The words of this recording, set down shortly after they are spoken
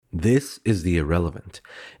This is The Irrelevant,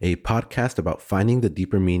 a podcast about finding the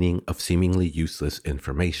deeper meaning of seemingly useless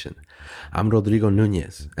information. I'm Rodrigo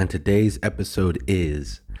Nunez, and today's episode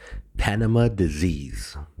is Panama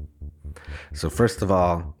Disease. So first of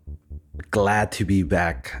all, glad to be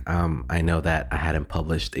back. I know that I hadn't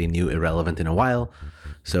published a new Irrelevant in a while,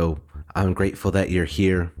 so I'm grateful that you're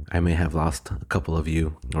here. I may have lost a couple of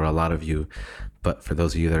you, or a lot of you, but for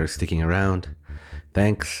those of you that are sticking around,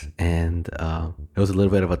 thanks. And it was a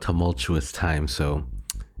little bit of a tumultuous time, so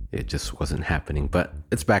it just wasn't happening. But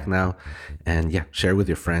it's back now. And yeah, share with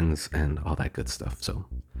your friends and all that good stuff. So,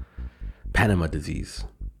 Panama disease.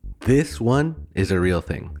 This one is a real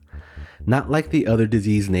thing. Not like the other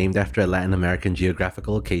disease named after a Latin American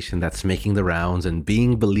geographical location that's making the rounds and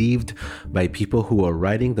being believed by people who are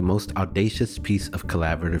writing the most audacious piece of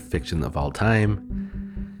collaborative fiction of all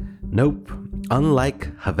time. Nope.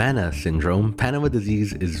 Unlike Havana syndrome, Panama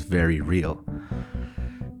disease is very real.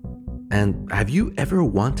 And have you ever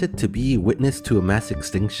wanted to be witness to a mass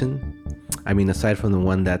extinction? I mean, aside from the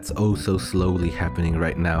one that's oh so slowly happening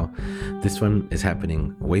right now, this one is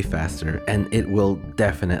happening way faster, and it will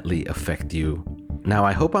definitely affect you. Now,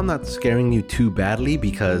 I hope I'm not scaring you too badly,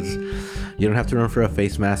 because you don't have to run for a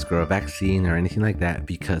face mask or a vaccine or anything like that,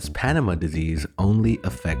 because Panama disease only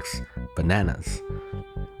affects bananas.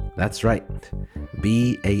 That's right,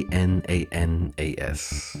 B-A-N-A-N-A-S.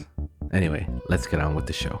 Anyway, let's get on with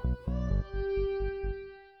the show.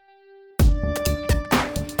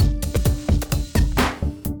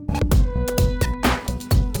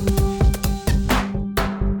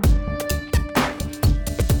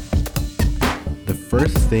 The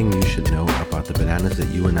first thing you should know about the bananas that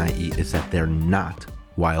you and I eat is that they're not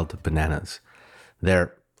wild bananas.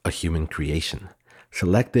 They're a human creation,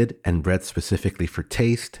 selected and bred specifically for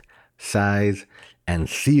taste, size, and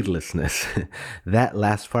seedlessness. That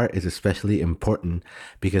last part is especially important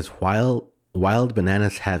because while wild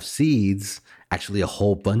bananas have seeds, actually a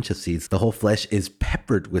whole bunch of seeds, the whole flesh is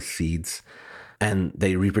peppered with seeds, and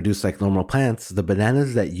they reproduce like normal plants, the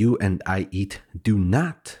bananas that you and I eat do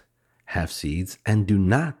not have seeds and do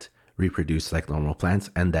not reproduce like normal plants,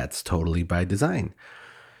 and that's totally by design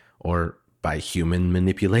or by human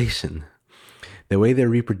manipulation. The way they're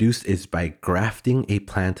reproduced is by grafting a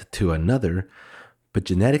plant to another, but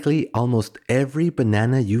genetically, almost every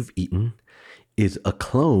banana you've eaten is a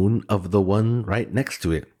clone of the one right next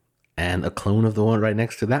to it, and a clone of the one right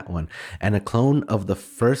next to that one, and a clone of the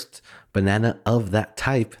first banana of that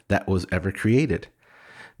type that was ever created.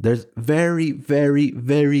 There's very, very,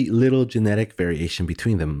 very little genetic variation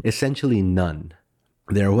between them, essentially none.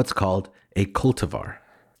 They're what's called a cultivar.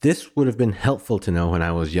 This would have been helpful to know when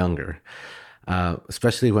I was younger.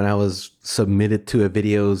 Especially when I was submitted to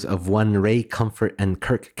videos of one Ray Comfort and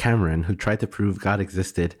Kirk Cameron, who tried to prove God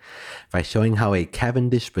existed by showing how a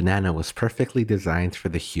Cavendish banana was perfectly designed for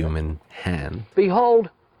the human hand. Behold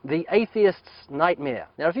the atheist's nightmare.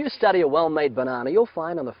 Now, if you study a well-made banana, you'll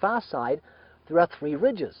find on the far side there are 3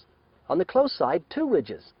 ridges. On the close side, 2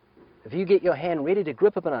 ridges. If you get your hand ready to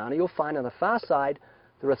grip a banana, you'll find on the far side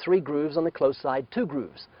there are 3 grooves, on the close side 2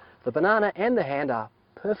 grooves. The banana and the hand are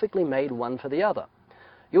perfectly made one for the other.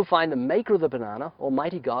 You'll find the maker of the banana,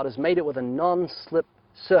 Almighty God, has made it with a non-slip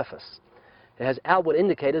surface. It has outward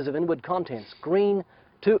indicators of inward contents: green,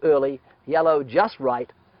 too early; yellow, just right;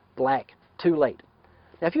 black, too late.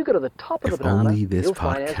 Now, if you go to the top of the banana, only this you'll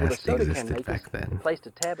find, as with a podcast soda can existed makers, back then. placed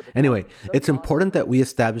a tab at the Anyway, top. it's important that we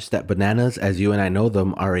establish that bananas, as you and I know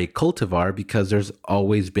them, are a cultivar because there's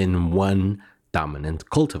always been one dominant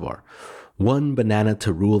cultivar, one banana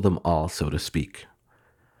to rule them all, so to speak.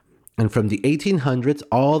 And from the 1800s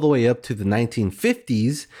all the way up to the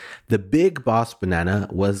 1950s, the big boss banana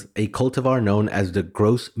was a cultivar known as the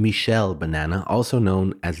Gros Michel banana, also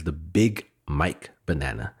known as the Big Mike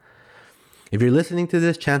banana. If you're listening to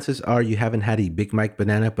this, chances are you haven't had a Big Mike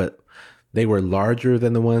banana, but they were larger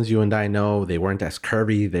than the ones you and I know. They weren't as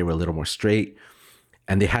curvy. They were a little more straight.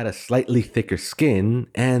 And they had a slightly thicker skin,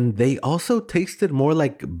 and they also tasted more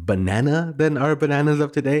like banana than our bananas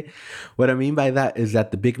of today. What I mean by that is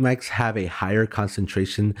that the Big Mics have a higher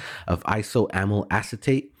concentration of isoamyl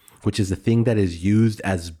acetate, which is the thing that is used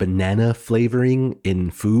as banana flavoring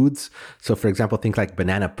in foods. So for example, think like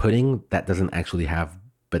banana pudding, that doesn't actually have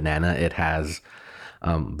banana. It has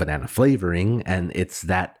banana flavoring, and it's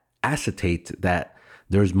that acetate that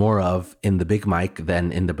there's more of in the Big Mike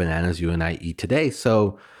than in the bananas you and I eat today.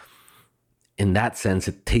 So in that sense,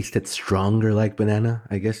 it tasted stronger like banana,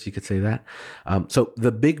 I guess you could say that. So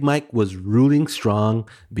the Big Mike was ruling strong,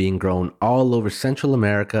 being grown all over Central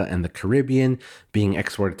America and the Caribbean, being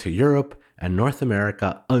exported to Europe and North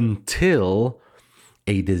America until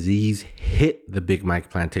a disease hit the Big Mike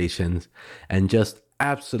plantations and just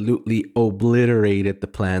absolutely obliterated the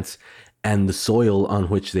plants and the soil on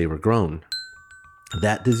which they were grown.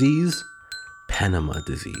 That disease, Panama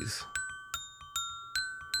disease.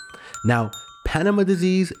 Now, Panama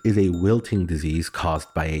disease is a wilting disease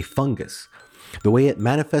caused by a fungus. The way it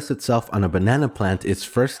manifests itself on a banana plant is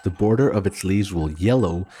first the border of its leaves will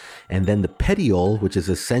yellow, and then the petiole, which is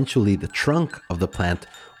essentially the trunk of the plant,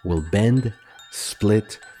 will bend,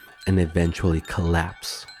 split, and eventually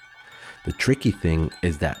collapse. The tricky thing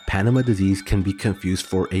is that Panama disease can be confused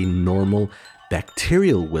for a normal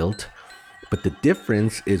bacterial wilt, but the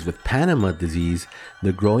difference is with Panama disease,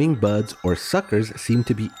 the growing buds or suckers seem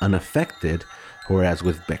to be unaffected, whereas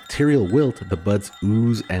with bacterial wilt, the buds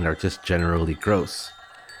ooze and are just generally gross.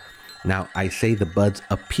 Now, I say the buds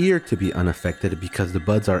appear to be unaffected because the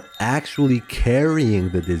buds are actually carrying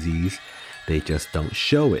the disease, they just don't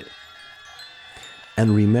show it.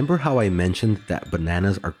 And remember how I mentioned that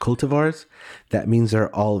bananas are cultivars? That means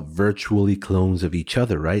they're all virtually clones of each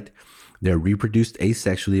other, right? They're reproduced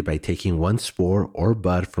asexually by taking one spore or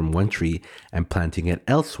bud from one tree and planting it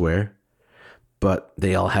elsewhere, but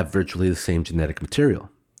they all have virtually the same genetic material.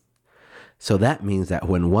 So that means that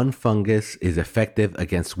when one fungus is effective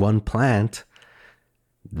against one plant,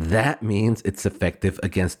 that means it's effective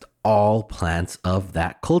against all plants of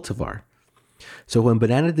that cultivar. So when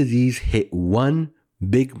banana disease hit one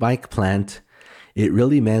Big Mike plant, it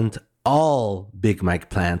really meant all Big Mike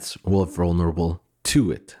plants were vulnerable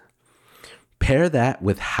to it. Pair that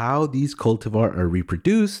with how these cultivar are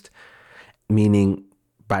reproduced, meaning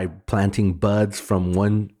by planting buds from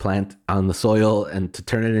one plant on the soil and to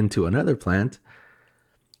turn it into another plant,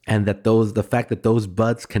 and that the fact that those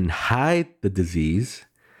buds can hide the disease,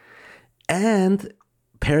 and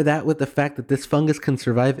pair that with the fact that this fungus can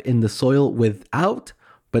survive in the soil without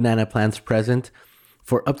banana plants present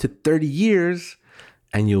for up to 30 years,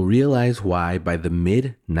 and you'll realize why by the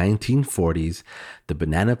mid-1940s, the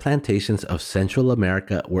banana plantations of Central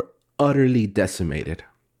America were utterly decimated.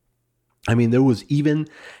 I mean, there was even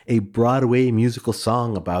a Broadway musical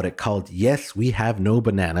song about it called Yes, We Have No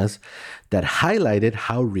Bananas that highlighted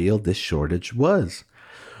how real this shortage was.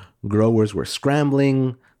 Growers were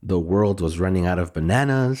scrambling, the world was running out of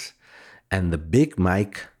bananas, and the Big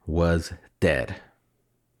Mike was dead.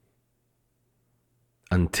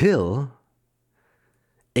 Until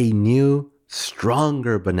a new,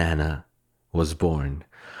 stronger banana was born,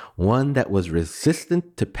 one that was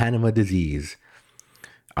resistant to Panama disease.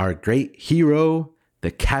 Our great hero,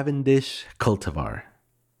 the Cavendish cultivar.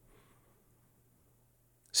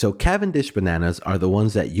 So Cavendish bananas are the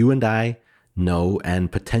ones that you and I know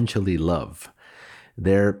and potentially love.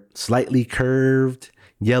 They're slightly curved,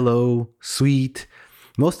 yellow, sweet.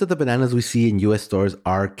 Most of the bananas we see in US stores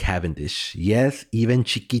are Cavendish. Yes, even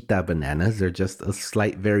Chiquita bananas. They're just a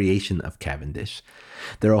slight variation of Cavendish.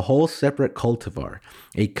 They're a whole separate cultivar,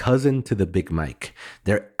 a cousin to the Big Mike.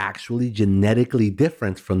 They're actually genetically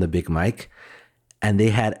different from the Big Mike, and they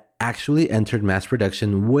had actually entered mass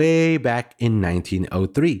production way back in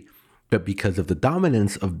 1903. But because of the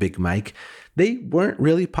dominance of Big Mike, they weren't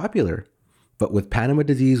really popular. But with Panama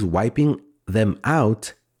disease wiping them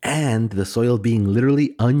out, and the soil being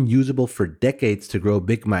literally unusable for decades to grow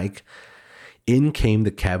Big Mike, in came the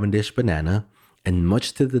Cavendish banana, and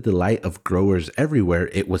much to the delight of growers everywhere,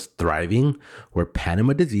 it was thriving where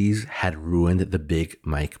Panama disease had ruined the Big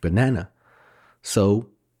Mike banana. So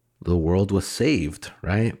the world was saved,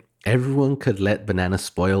 right? Everyone could let bananas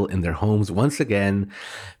spoil in their homes once again,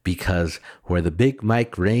 because where the Big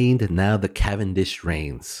Mike reigned, now the Cavendish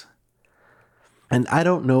reigns. And I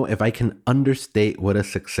don't know if I can understate what a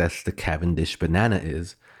success the Cavendish banana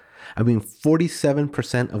is. I mean,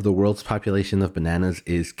 47% of the world's population of bananas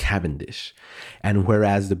is Cavendish. And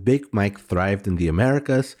whereas the Big Mike thrived in the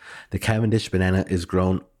Americas, the Cavendish banana is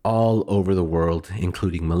grown all over the world,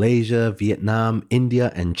 including Malaysia, Vietnam,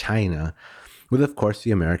 India, and China, with, of course,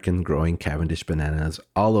 the American growing Cavendish bananas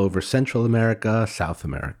all over Central America, South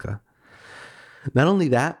America. Not only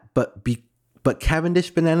that, but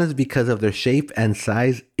Cavendish bananas, because of their shape and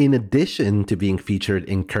size, in addition to being featured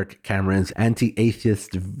in Kirk Cameron's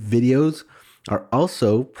anti-atheist videos, are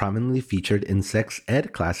also prominently featured in sex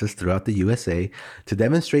ed classes throughout the USA to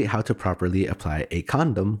demonstrate how to properly apply a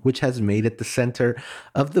condom, which has made it the center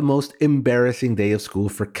of the most embarrassing day of school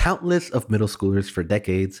for countless of middle schoolers for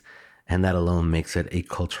decades, and that alone makes it a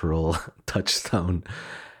cultural touchstone.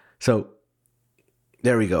 So,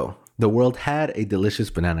 there we go. The world had a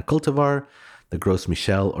delicious banana cultivar, the Gros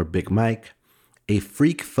Michel or Big Mike. A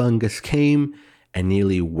freak fungus came and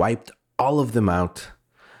nearly wiped all of them out.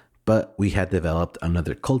 But we had developed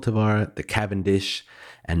another cultivar, the Cavendish,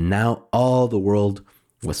 and now all the world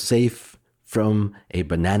was safe from a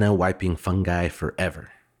banana wiping fungi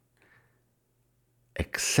forever.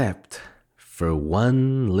 Except for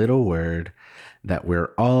one little word that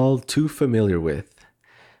we're all too familiar with,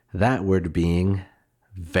 that word being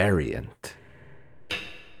variant.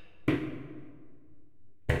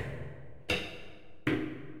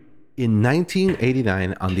 In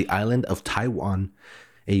 1989, on the island of Taiwan,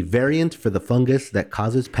 a variant for the fungus that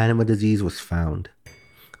causes Panama disease was found.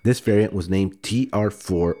 This variant was named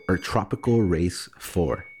TR4, or Tropical Race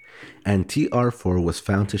 4. And TR4 was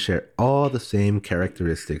found to share all the same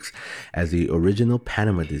characteristics as the original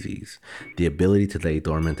Panama disease. The ability to lay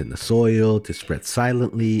dormant in the soil, to spread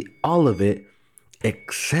silently, all of it,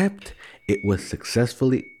 except it was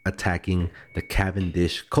successfully attacking the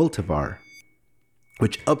Cavendish cultivar,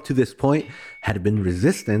 which up to this point had been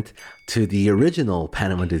resistant to the original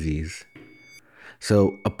Panama disease.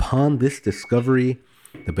 So upon this discovery,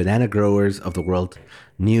 the banana growers of the world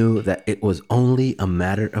knew that it was only a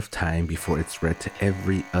matter of time before it spread to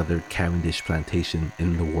every other Cavendish plantation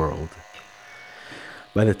in the world.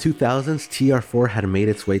 By the 2000s, TR4 had made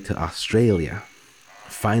its way to Australia.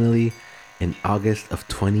 Finally, in August of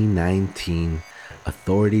 2019,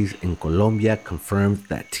 authorities in Colombia confirmed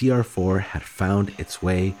that TR4 had found its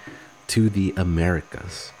way to the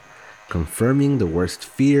Americas, confirming the worst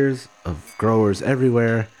fears of growers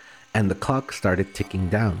everywhere, and the clock started ticking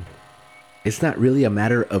down. It's not really a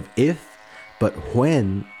matter of if, but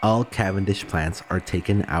when all Cavendish plants are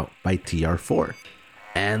taken out by TR4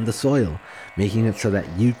 and the soil, making it so that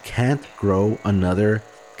you can't grow another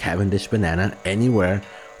Cavendish banana anywhere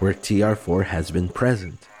where TR4 has been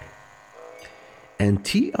present. And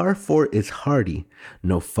TR4 is hardy.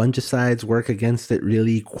 No fungicides work against it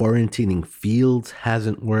really. Quarantining fields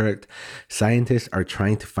hasn't worked. Scientists are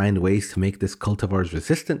trying to find ways to make this cultivars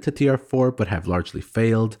resistant to TR4, but have largely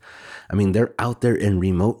failed. I mean, they're out there in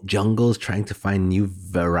remote jungles trying to find new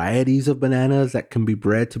varieties of bananas that can be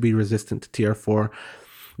bred to be resistant to TR4.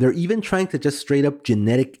 They're even trying to just straight up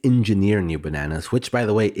genetic engineer new bananas, which, by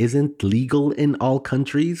the way, isn't legal in all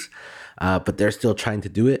countries, but they're still trying to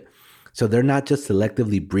do it. So they're not just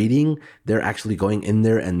selectively breeding, they're actually going in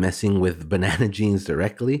there and messing with banana genes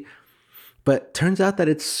directly. But turns out that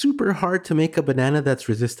it's super hard to make a banana that's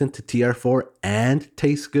resistant to TR4 and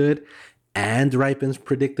tastes good and ripens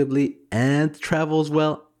predictably and travels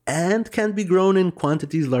well and can be grown in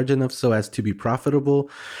quantities large enough so as to be profitable.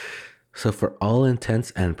 So for all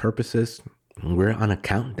intents and purposes, we're on a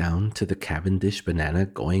countdown to the Cavendish banana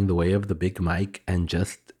going the way of the Big Mike and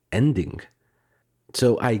just ending.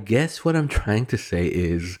 So I guess what I'm trying to say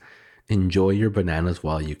is enjoy your bananas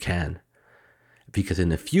while you can. Because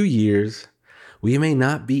in a few years, we may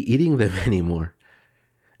not be eating them anymore.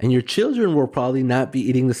 And your children will probably not be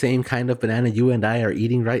eating the same kind of banana you and I are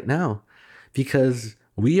eating right now. Because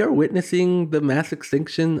we are witnessing the mass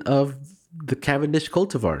extinction of the Cavendish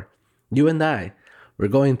cultivar. You and I, we're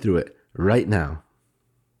going through it right now.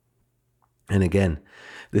 And again,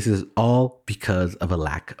 this is all because of a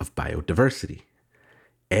lack of biodiversity.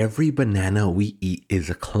 Every banana we eat is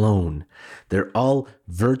a clone. They're all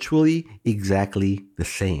virtually exactly the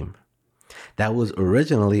same. That was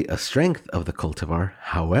originally a strength of the cultivar.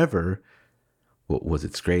 However, what was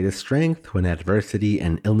its greatest strength when adversity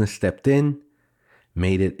and illness stepped in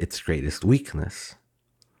made it its greatest weakness.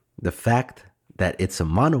 The fact that it's a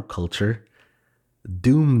monoculture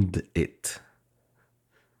doomed it.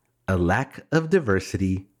 A lack of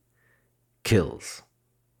diversity kills.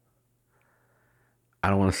 I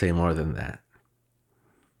don't want to say more than that.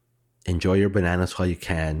 Enjoy your bananas while you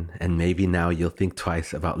can, and maybe now you'll think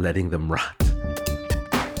twice about letting them rot.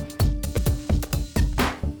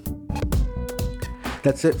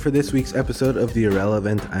 That's it for this week's episode of The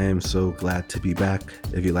Irrelevant. I am so glad to be back.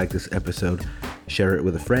 If you like this episode, share it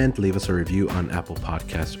with a friend. Leave us a review on Apple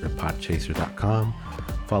Podcasts or podchaser.com.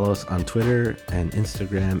 Follow us on Twitter and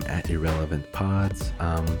Instagram at IrrelevantPods.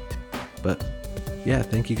 But yeah,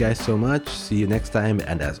 thank you guys so much. See you next time.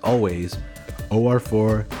 And as always,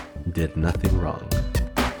 OR4 did nothing wrong.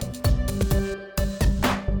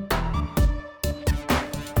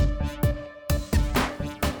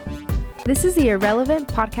 This is the Irrelevant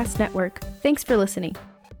Podcast Network. Thanks for listening.